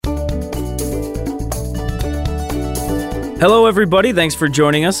Hello, everybody. Thanks for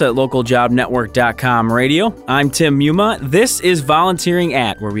joining us at localjobnetwork.com radio. I'm Tim Muma. This is Volunteering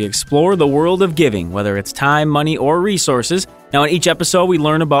At, where we explore the world of giving, whether it's time, money, or resources. Now, in each episode, we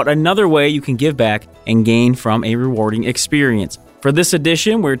learn about another way you can give back and gain from a rewarding experience. For this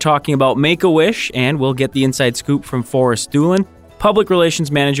edition, we're talking about Make-A-Wish, and we'll get the inside scoop from Forrest Doolin, Public Relations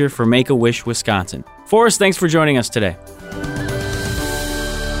Manager for Make-A-Wish, Wisconsin. Forrest, thanks for joining us today.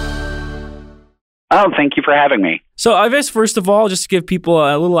 Oh, thank you for having me. So I guess, first of all, just to give people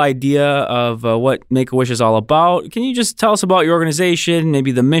a little idea of what Make-A-Wish is all about, can you just tell us about your organization,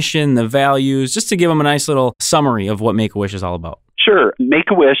 maybe the mission, the values, just to give them a nice little summary of what Make-A-Wish is all about? Sure.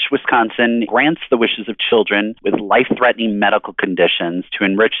 Make-A-Wish Wisconsin grants the wishes of children with life-threatening medical conditions to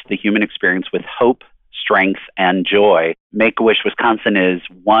enrich the human experience with hope, strength, and joy. Make-A-Wish Wisconsin is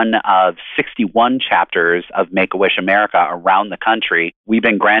one of 61 chapters of Make-A-Wish America around the country. We've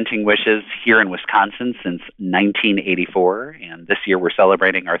been granting wishes here in Wisconsin since 1984, and this year we're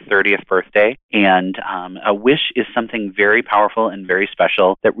celebrating our 30th birthday. And a wish is something very powerful and very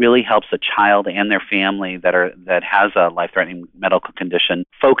special that really helps a child and their family that has a life-threatening medical condition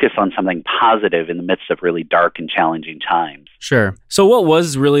focus on something positive in the midst of really dark and challenging times. Sure. So what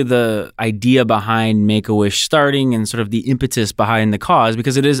was really the idea behind Make-A-Wish starting and sort of the impetus behind the cause?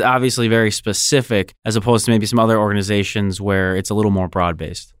 Because it is obviously very specific as opposed to maybe some other organizations where it's a little more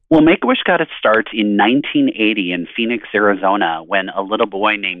broad-based. Well, Make-A-Wish got its start in 1980 in Phoenix, Arizona, when a little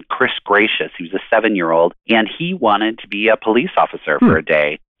boy named Chris Gracious, he was a 7-year-old, and he wanted to be a police officer for a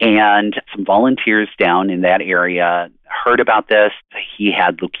day. And some volunteers down in that area heard about this. He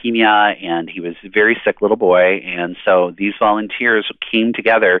had leukemia, and he was a very sick little boy. And so these volunteers came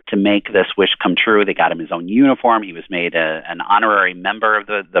together to make this wish come true. They got him his own uniform. He was made an honorary member of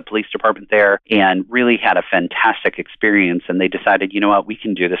the police department there and really had a fantastic experience. And they decided, you know what, we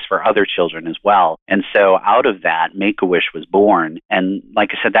can do this for other children as well. And so out of that, Make-A-Wish was born. And like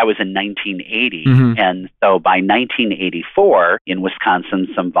I said, that was in 1980. And so by 1984, in Wisconsin,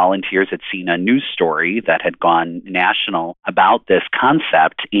 some volunteers had seen a news story that had gone national about this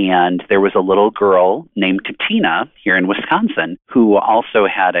concept, and there was a little girl named Katina here in Wisconsin who also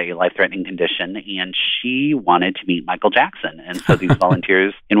had a life-threatening condition, and she wanted to meet Michael Jackson. And so these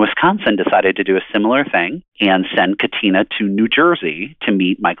volunteers in Wisconsin decided to do a similar thing and send Katina to New Jersey to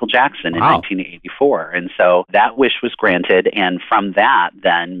meet Michael Jackson in 1984. And so that wish was granted, and from that,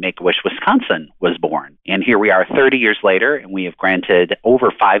 then Make-A-Wish Wisconsin was born. And here we are 30 years later, and we have granted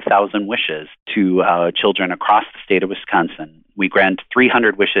over 5,000 wishes to children across the state of Wisconsin. We grant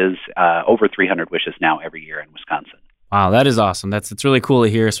 300 wishes, over 300 wishes now every year in Wisconsin. Wow, that is awesome. It's really cool to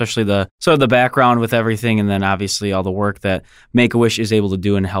hear, especially the sort of the background with everything, and then obviously all the work that Make-A-Wish is able to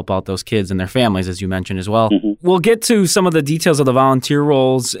do and help out those kids and their families, as you mentioned as well. We'll get to some of the details of the volunteer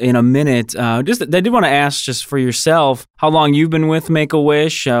roles in a minute. I did want to ask, just for yourself, how long you've been with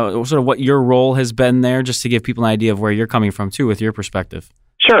Make-A-Wish, sort of what your role has been there, just to give people an idea of where you're coming from too, with your perspective.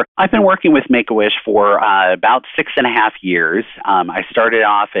 Sure. I've been working with Make-A-Wish for about 6.5 years. I started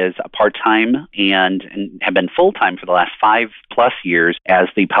off as a part-time and have been full-time for the last 5+ years as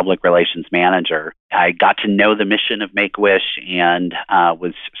the public relations manager. I got to know the mission of Make-A-Wish and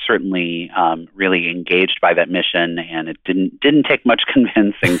was certainly really engaged by that mission, and it didn't take much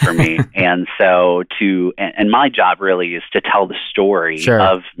convincing for me. And so my job really is to tell the story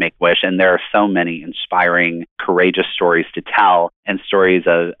of Make-A-Wish, and there are so many inspiring, courageous stories to tell, and stories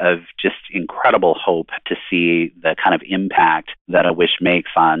of just incredible hope to see the kind of impact that a wish makes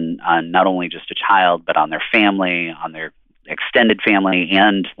on not only just a child, but on their family, on their extended family,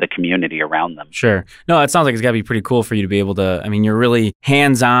 and the community around them. Sure. No, it sounds like it's got to be pretty cool for you to be able to, I mean, you're really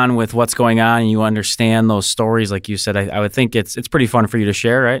hands-on with what's going on and you understand those stories, like you said. I would think it's pretty fun for you to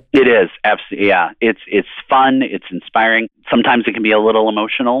share, right? It is, absolutely, yeah. It's fun, it's inspiring. Sometimes it can be a little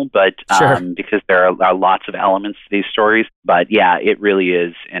emotional, but because there are lots of elements to these stories. But yeah, it really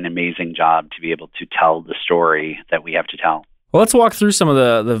is an amazing job to be able to tell the story that we have to tell. Well, let's walk through some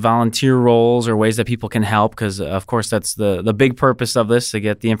of the volunteer roles or ways that people can help, because, of course, that's the big purpose of this, to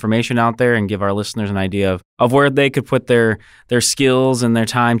get the information out there and give our listeners an idea of where they could put their skills and their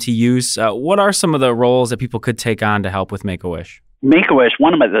time to use. What are some of the roles that people could take on to help with Make-A-Wish? Make-A-Wish,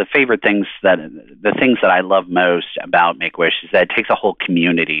 one of the favorite things the things that I love most about Make-A-Wish is that it takes a whole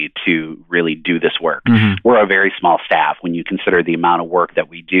community to really do this work. We're a very small staff. When you consider the amount of work that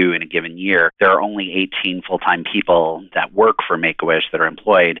we do in a given year, there are only 18 full-time people that work for Make-A-Wish that are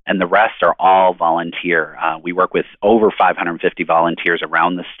employed, and the rest are all volunteer. We work with over 550 volunteers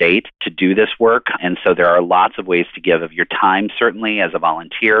around the state to do this work, and so there are lots of ways to give of your time, certainly, as a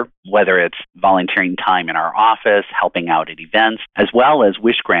volunteer. whether it's volunteering time in our office, helping out at events, as well as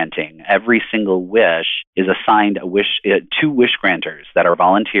wish granting. Every single wish is assigned two wish granters that are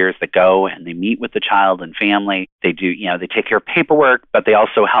volunteers that go and they meet with the child and family. They do, they take care of paperwork, but they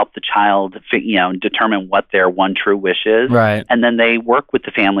also help the child, determine what their one true wish is. Right. And then they work with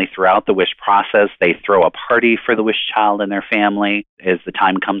the family throughout the wish process. They throw a party for the wish child and their family as the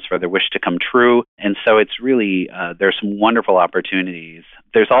time comes for their wish to come true. And so it's really, there's some wonderful opportunities.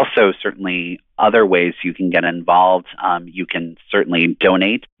 There's also certainly other ways you can get involved. You can certainly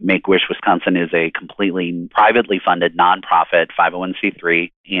donate. Make-A-Wish Wisconsin is a completely privately funded nonprofit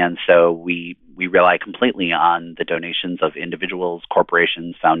 501c3, and so we rely completely on the donations of individuals,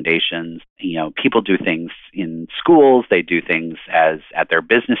 corporations, foundations. People do things in schools. They do things at their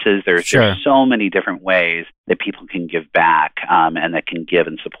businesses. There's so many different ways that people can give back and that can give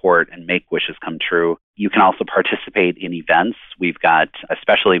and support and make wishes come true. You can also participate in events. We've got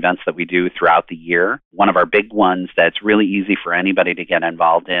special events that we do throughout the year. One of our big ones that's really easy for anybody to get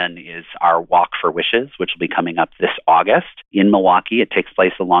involved in is our Walk for Wishes, which will be coming up this August in Milwaukee. It takes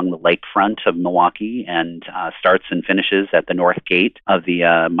place along the lakefront of Milwaukee and starts and finishes at the north gate of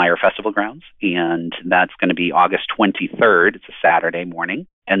the Meyer Festival Grounds. And that's going to be August 23rd. It's a Saturday morning.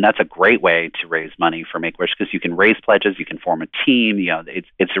 And that's a great way to raise money for Make-A-Wish because you can raise pledges, you can form a team.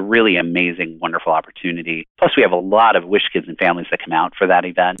 It's a really amazing, wonderful opportunity. Plus, we have a lot of Wish kids and families that come out for that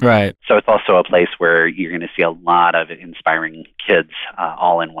event. Right. So it's also a place where you're going to see a lot of inspiring kids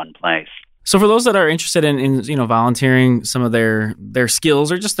all in one place. So for those that are interested in volunteering some of their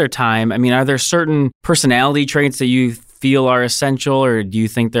skills or just their time, are there certain personality traits that you feel are essential, or do you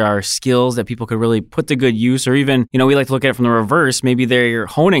think there are skills that people could really put to good use? Or even, we like to look at it from the reverse. Maybe they're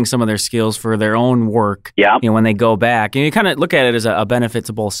honing some of their skills for their own work. Yeah. When they go back, and you kind of look at it as a benefit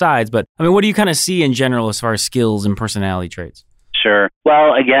to both sides. But what do you kind of see in general as far as skills and personality traits? Sure.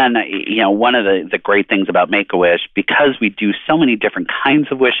 Well, again, one of the great things about Make-A-Wish, because we do so many different kinds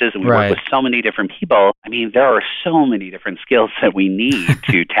of wishes and we work with so many different people, there are so many different skills that we need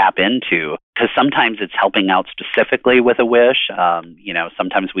to tap into. Because sometimes it's helping out specifically with a wish.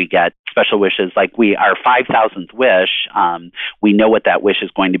 Sometimes we get special wishes like our 5,000th wish. We know what that wish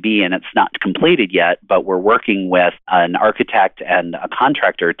is going to be, and it's not completed yet, but we're working with an architect and a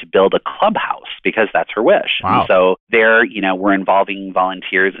contractor to build a clubhouse because that's her wish. Wow. And so there, we're involving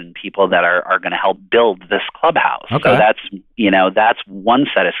volunteers and people that are going to help build this clubhouse. Okay. So that's one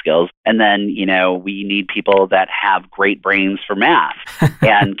set of skills. And then, we need people that have great brains for math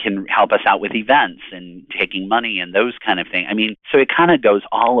and can help us out with events and taking money and those kind of things. So it kind of goes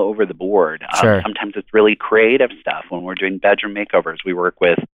all over the board. Sure. Sometimes it's really creative stuff. When we're doing bedroom makeovers, we work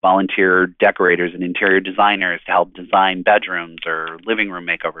with volunteer decorators and interior designers to help design bedrooms or living room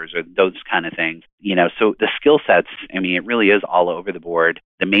makeovers or those kind of things. So the skill sets, it really is all over the board.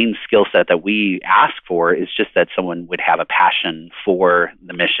 The main skill set that we ask for is just that someone would have a passion for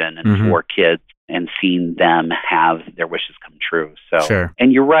the mission and for kids and seeing them have their wishes come true. So, sure.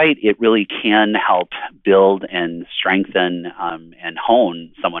 And you're right, it really can help build and strengthen and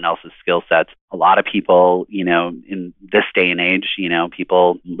hone someone else's skill sets. A lot of people, in this day and age,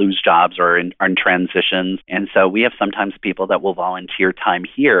 people lose jobs or are in transitions. And so we have sometimes people that will volunteer time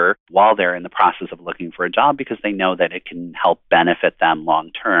here while they're in the process of looking for a job because they know that it can help benefit them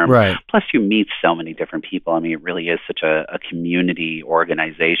long term. Right. Plus, you meet so many different people. It really is such a community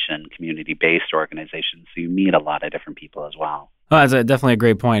organization, community-based organization. So you meet a lot of different people as well. Well, that's definitely a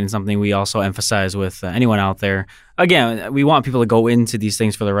great point and something we also emphasize with anyone out there. Again, we want people to go into these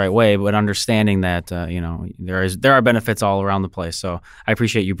things for the right way, but understanding that there are benefits all around the place. So I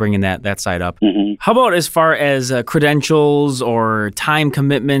appreciate you bringing that side up. Mm-hmm. How about as far as credentials or time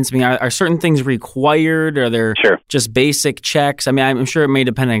commitments? Are certain things required? Are there just basic checks? I'm sure it may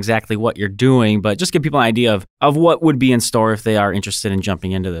depend on exactly what you're doing, but just give people an idea of what would be in store if they are interested in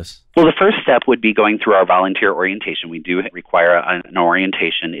jumping into this. Well, the first step would be going through our volunteer orientation. We do require an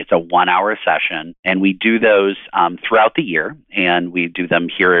orientation. It's a 1-hour session, and we do those throughout the year. And we do them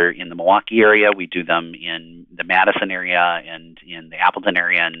here in the Milwaukee area. We do them in the Madison area and in the Appleton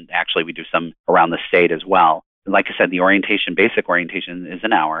area, and actually we do some around the state as well. Like I said, the basic orientation is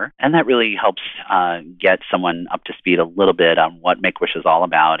an hour, and that really helps get someone up to speed a little bit on what Make-A-Wish is all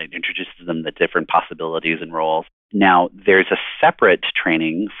about. It introduces them to different possibilities and roles. Now, there's a separate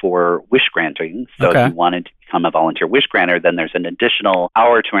training for wish granting. So if you wanted to become a volunteer wish granter, then there's an additional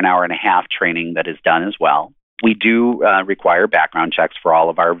hour to an hour and a half training that is done as well. We do require background checks for all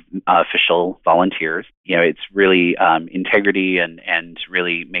of our official volunteers. It's really integrity and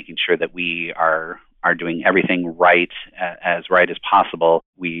really making sure that we are are doing everything right, as right as possible,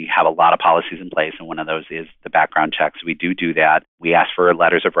 we have a lot of policies in place, and one of those is the background checks. We do that. We ask for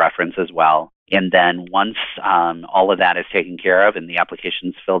letters of reference as well. And then once all of that is taken care of and the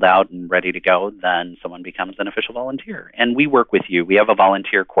application's filled out and ready to go, then someone becomes an official volunteer. And we work with you. We have a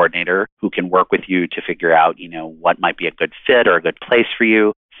volunteer coordinator who can work with you to figure out, what might be a good fit or a good place for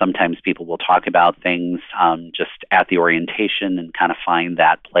you. Sometimes people will talk about things just at the orientation and kind of find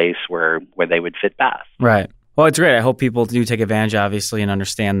that place where they would fit best. Right. Well, it's great. I hope people do take advantage, obviously, and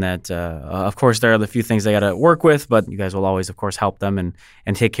understand that, of course, there are the few things they got to work with, but you guys will always, of course, help them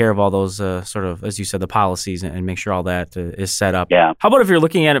and take care of all those sort of, as you said, the policies and make sure all that is set up. Yeah. How about if you're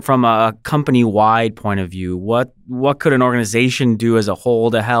looking at it from a company-wide point of view? What could an organization do as a whole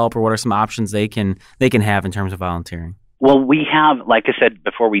to help, or what are some options they can have in terms of volunteering? Well, we have, like I said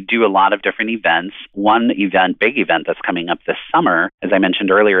before, we do a lot of different events. One event, big event that's coming up this summer, as I mentioned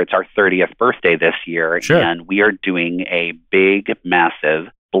earlier, it's our 30th birthday this year. Sure. And we are doing a big, massive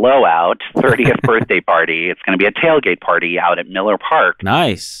blowout 30th birthday party. It's going to be a tailgate party out at Miller Park.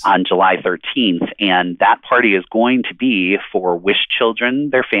 Nice. On July 13th. And that party is going to be for WISH children,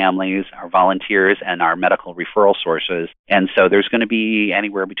 their families, our volunteers, and our medical referral sources. And so there's going to be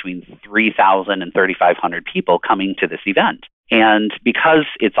anywhere between 3,000 and 3,500 people coming to this event. And because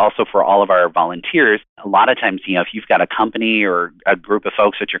it's also for all of our volunteers, a lot of times, if you've got a company or a group of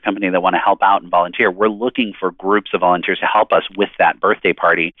folks at your company that want to help out and volunteer, we're looking for groups of volunteers to help us with that birthday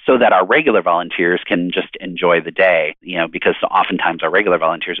party so that our regular volunteers can just enjoy the day, because oftentimes our regular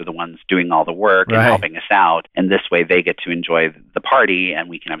volunteers are the ones doing all the work and helping us out. And this way they get to enjoy the party, and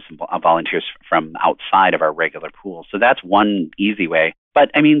we can have some volunteers from outside of our regular pool. So that's one easy way. But,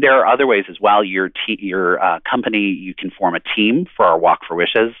 there are other ways as well. Your company, you can form a team for our Walk for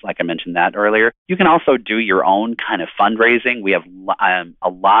Wishes, like I mentioned that earlier. You can also do your own kind of fundraising. We have a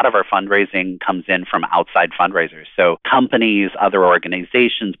lot of our fundraising comes in from outside fundraisers. So companies, other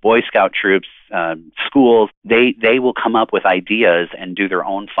organizations, Boy Scout troops, schools, they will come up with ideas and do their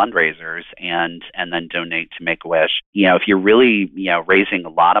own fundraisers and then donate to Make-A-Wish. If you're really raising a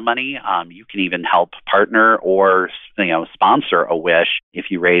lot of money, you can even help partner or sponsor a wish if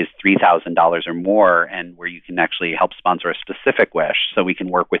you raise $3,000 or more, and where you can actually help sponsor a specific wish. So we can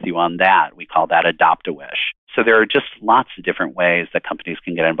work with you on that. We call that Adopt a Wish. So there are just lots of different ways that companies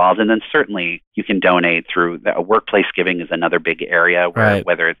can get involved. And then certainly you can donate through workplace giving is another big area, where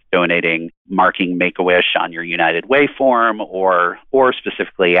whether it's donating, marking Make-A-Wish on your United Way form, or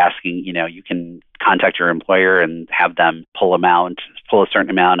specifically asking, you can contact your employer and have them pull a certain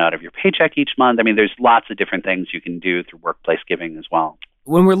amount out of your paycheck each month. There's lots of different things you can do through workplace giving as well.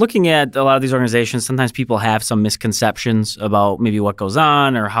 When we're looking at a lot of these organizations, sometimes people have some misconceptions about maybe what goes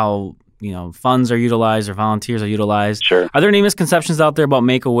on or how funds are utilized or volunteers are utilized. Sure. Are there any misconceptions out there about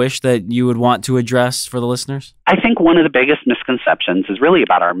Make-A-Wish that you would want to address for the listeners? I think one of the biggest misconceptions is really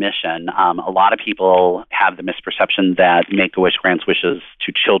about our mission. A lot of people have the misperception that Make-A-Wish grants wishes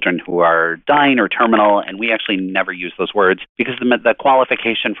to children who are dying or terminal, and we actually never use those words because the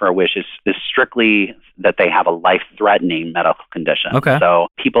qualification for a wish is strictly that they have a life-threatening medical condition. Okay. So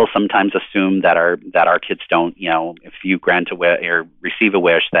people sometimes assume that our kids don't, if you grant a wish or receive a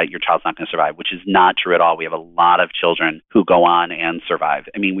wish, that your child's not going to survive, which is not true at all. We have a lot of children who go on and survive.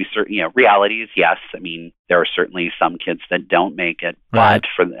 Reality is yes. There are certainly some kids that don't make it, but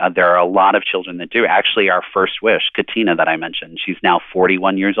there are a lot of children that do. Actually, our first wish, Katina, that I mentioned, she's now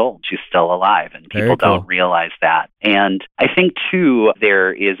 41 years old. She's still alive, and people don't realize that. And I think, too,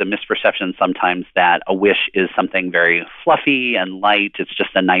 there is a misperception sometimes that a wish is something very fluffy and light. It's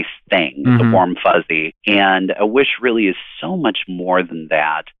just a nice thing. It's a warm fuzzy. And a wish really is so much more than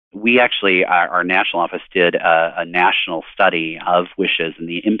that. We actually, our national office did a national study of wishes and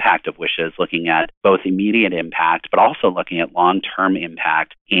the impact of wishes, looking at both immediate impact, but also looking at long-term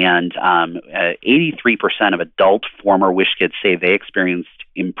impact. And 83% of adult former wish kids say they experienced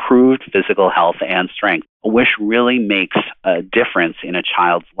improved physical health and strength. A wish really makes a difference in a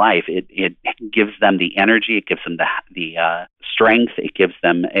child's life. It gives them the energy, it gives them the strength,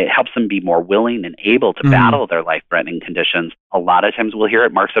 it helps them be more willing and able to battle their life-threatening conditions. A lot of times we'll hear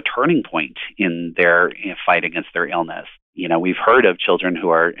it marks a turning point in their fight against their illness. We've heard of children who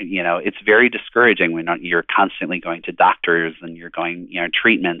are, it's very discouraging when you're constantly going to doctors and you're going,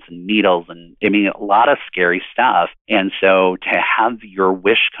 treatments and needles and a lot of scary stuff. And so to have your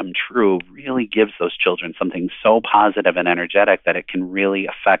wish come true really gives those children something so positive and energetic that it can really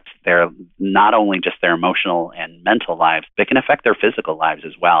affect not only just their emotional and mental lives, but it can affect their physical lives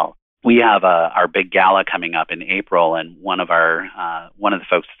as well. We have our big gala coming up in April, and one of the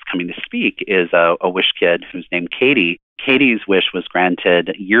folks that's coming to speak is a wish kid who's named Katie. Katie's wish was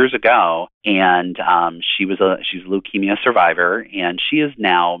granted years ago, and she's a leukemia survivor, and she is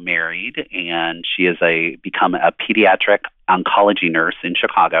now married, and she is become a pediatric oncology nurse in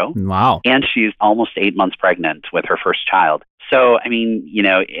Chicago. Wow. And she's almost 8 months pregnant with her first child. So, I mean,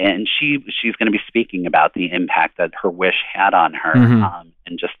 and she's going to be speaking about the impact that her wish had on her,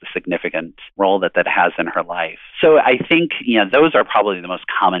 and just the significant role that has in her life. So I think, those are probably the most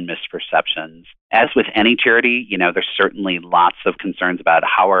common misperceptions. As with any charity, there's certainly lots of concerns about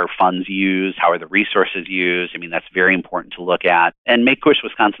how are funds used, how are the resources used. I mean, that's very important to look at. And Make-A-Wish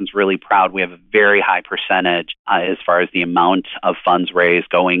Wisconsin's really proud. We have a very high percentage as far as the amount of funds raised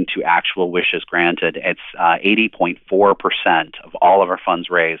going to actual wishes granted. It's 80.4% of all of our funds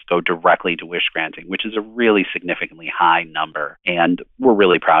raised go directly to wish granting, which is a really significantly high number. And we're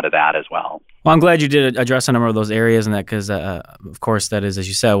really proud of that as well. Well, I'm glad you did address a number of those areas and that because, of course, that is, as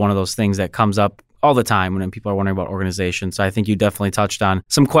you said, one of those things that comes up all the time when people are wondering about organizations. So I think you definitely touched on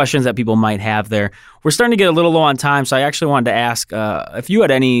some questions that people might have there. We're starting to get a little low on time, so I actually wanted to ask if you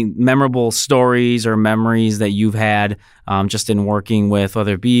had any memorable stories or memories that you've had just in working with,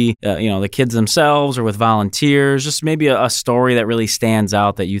 whether it be the kids themselves or with volunteers, just maybe a story that really stands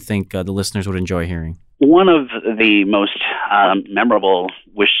out that you think the listeners would enjoy hearing. One of the most memorable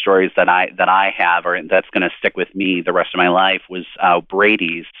wish stories that I have, or that's going to stick with me the rest of my life, was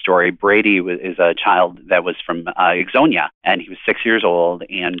Brady's story. Brady is a child that was from Ixonia, and he was 6 years old.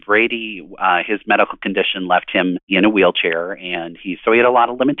 And Brady, his medical condition left him in a wheelchair, and so he had a lot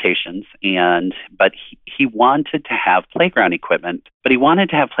of limitations. But he wanted to have playground equipment. But he wanted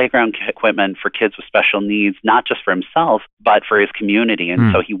to have playground equipment for kids with special needs, not just for himself, but for his community.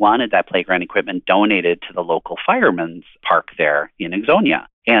 And so he wanted that playground equipment donated to the local fireman's park there in Ixonia.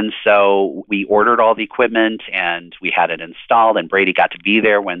 And so we ordered all the equipment and we had it installed, and Brady got to be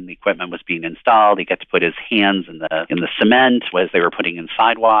there when the equipment was being installed. He got to put his hands in the cement as they were putting in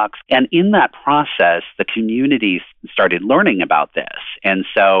sidewalks. And in that process, the community started learning about this. And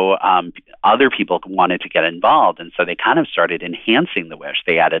so other people wanted to get involved. And so they kind of started enhancing the wish.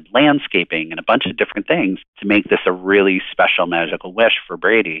 They added landscaping and a bunch of different things to make this a really special magical wish for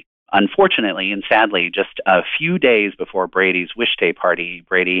Brady. Unfortunately and sadly, just a few days before Brady's wish day party,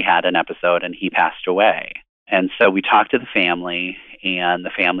 Brady had an episode and he passed away. And so we talked to the family, and the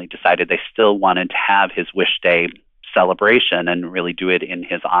family decided they still wanted to have his wish day celebration and really do it in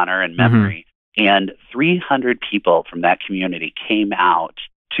his honor and memory. And 300 people from that community came out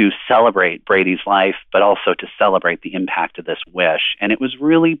to celebrate Brady's life, but also to celebrate the impact of this wish. And it was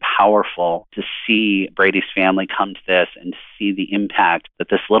really powerful to see Brady's family come to this and to see the impact that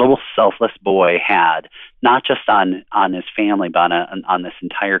this little selfless boy had, not just on his family, but on this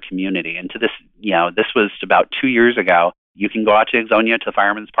entire community. And to this, this was about 2 years ago. You can go out to Ixonia to the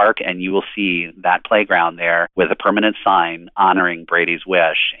Fireman's Park, and you will see that playground there with a permanent sign honoring Brady's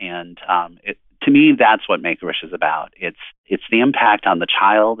wish. And to me, that's what Make-A-Wish is about. It's the impact on the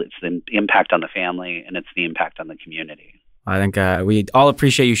child, it's the impact on the family, and it's the impact on the community. I think we all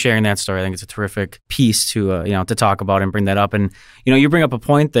appreciate you sharing that story. I think it's a terrific piece to to talk about and bring that up. And you bring up a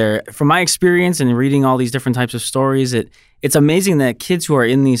point there. From my experience and reading all these different types of stories, it's amazing that kids who are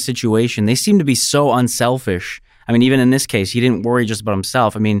in these situations, they seem to be so unselfish. I mean, even in this case, he didn't worry just about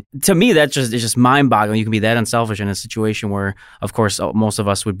himself. I mean, to me, it's just mind-boggling. You can be that unselfish in a situation where, of course, most of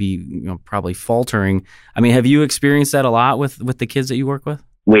us would be probably faltering. I mean, have you experienced that a lot with the kids that you work with?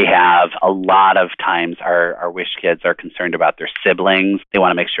 We have. A lot of times our wish kids are concerned about their siblings. They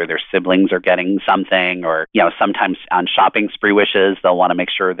want to make sure their siblings are getting something, or, sometimes on shopping spree wishes, they'll want to make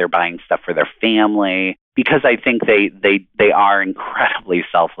sure they're buying stuff for their family, because I think they are incredibly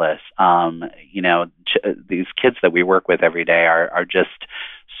selfless. These kids that we work with every day are just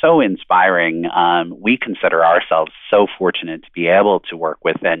so inspiring. We consider ourselves so fortunate to be able to work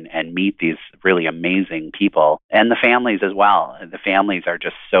with and meet these really amazing people, and the families as well. The families are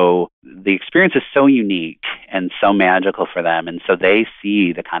just the experience is so unique and so magical for them, and so they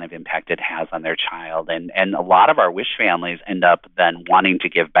see the kind of impact it has on their child. And a lot of our wish families end up then wanting to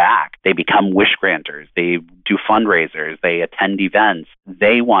give back. They become wish granters. They do fundraisers. They attend events.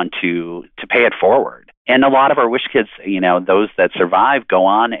 They want to pay it forward. And a lot of our wish kids, those that survive, go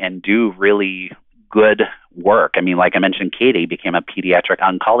on and do really good work. I mean, like I mentioned, Katie became a pediatric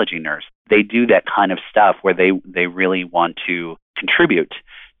oncology nurse. They do that kind of stuff where they really want to contribute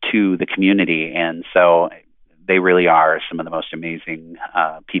to the community. And so they really are some of the most amazing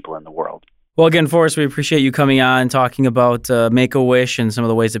people in the world. Well, again, Forrest, we appreciate you coming on, talking about Make-A-Wish and some of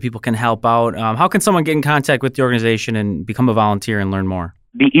the ways that people can help out. How can someone get in contact with the organization and become a volunteer and learn more?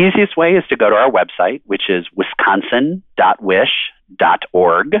 The easiest way is to go to our website, which is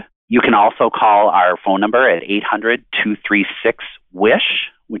wisconsin.wish.org. You can also call our phone number at 800-236-WISH,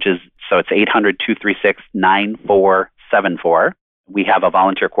 it's 800-236-9474. We have a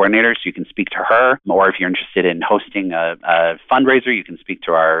volunteer coordinator, so you can speak to her. Or if you're interested in hosting a fundraiser, you can speak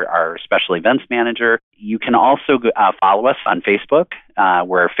to our special events manager. You can also follow us on Facebook.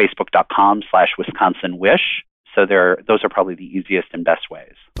 We're facebook.com/WisconsinWish. So those are probably the easiest and best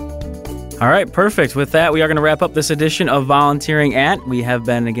ways. All right, perfect. With that, we are going to wrap up this edition of Volunteering At. We have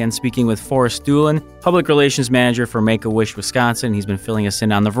been, again, speaking with Forrest Doolin, Public Relations Manager for Make-A-Wish Wisconsin. He's been filling us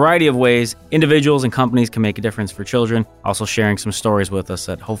in on the variety of ways individuals and companies can make a difference for children, also sharing some stories with us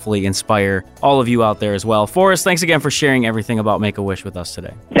that hopefully inspire all of you out there as well. Forrest, thanks again for sharing everything about Make-A-Wish with us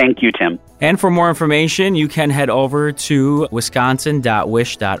today. Thank you, Tim. And for more information, you can head over to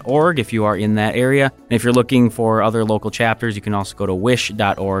wisconsin.wish.org if you are in that area. And if you're looking for other local chapters, you can also go to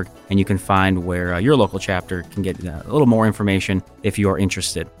wish.org, and you can find where your local chapter can get a little more information if you are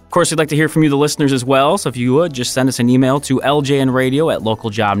interested. Of course, we'd like to hear from you, the listeners, as well. So if you would, just send us an email to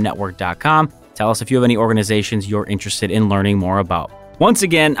ljnradio@localjobnetwork.com. Tell us if you have any organizations you're interested in learning more about. Once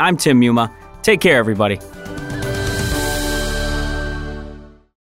again, I'm Tim Muma. Take care, everybody.